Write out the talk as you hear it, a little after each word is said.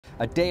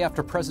A day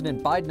after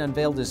President Biden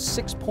unveiled his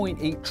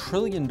 $6.8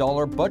 trillion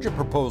budget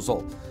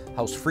proposal,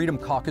 House Freedom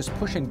Caucus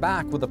pushing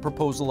back with a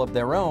proposal of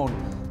their own.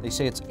 They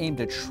say it's aimed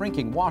at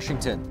shrinking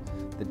Washington.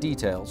 The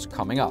details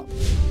coming up.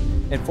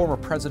 And former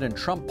President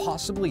Trump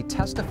possibly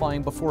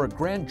testifying before a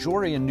grand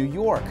jury in New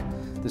York.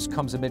 This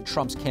comes amid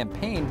Trump's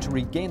campaign to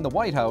regain the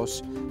White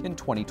House in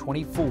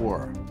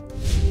 2024.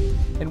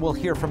 And we'll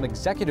hear from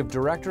Executive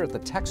Director at the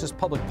Texas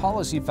Public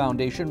Policy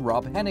Foundation,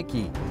 Rob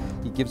Henneke.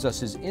 He gives us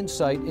his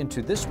insight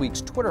into this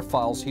week's Twitter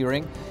Files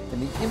hearing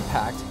and the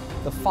impact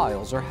the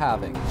files are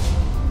having.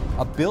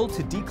 A bill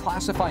to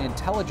declassify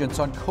intelligence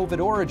on COVID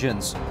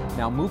origins,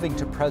 now moving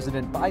to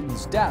President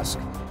Biden's desk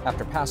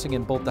after passing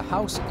in both the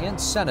House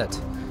and Senate.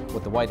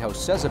 What the White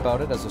House says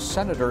about it as a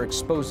senator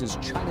exposes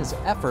China's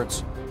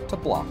efforts to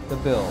block the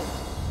bill.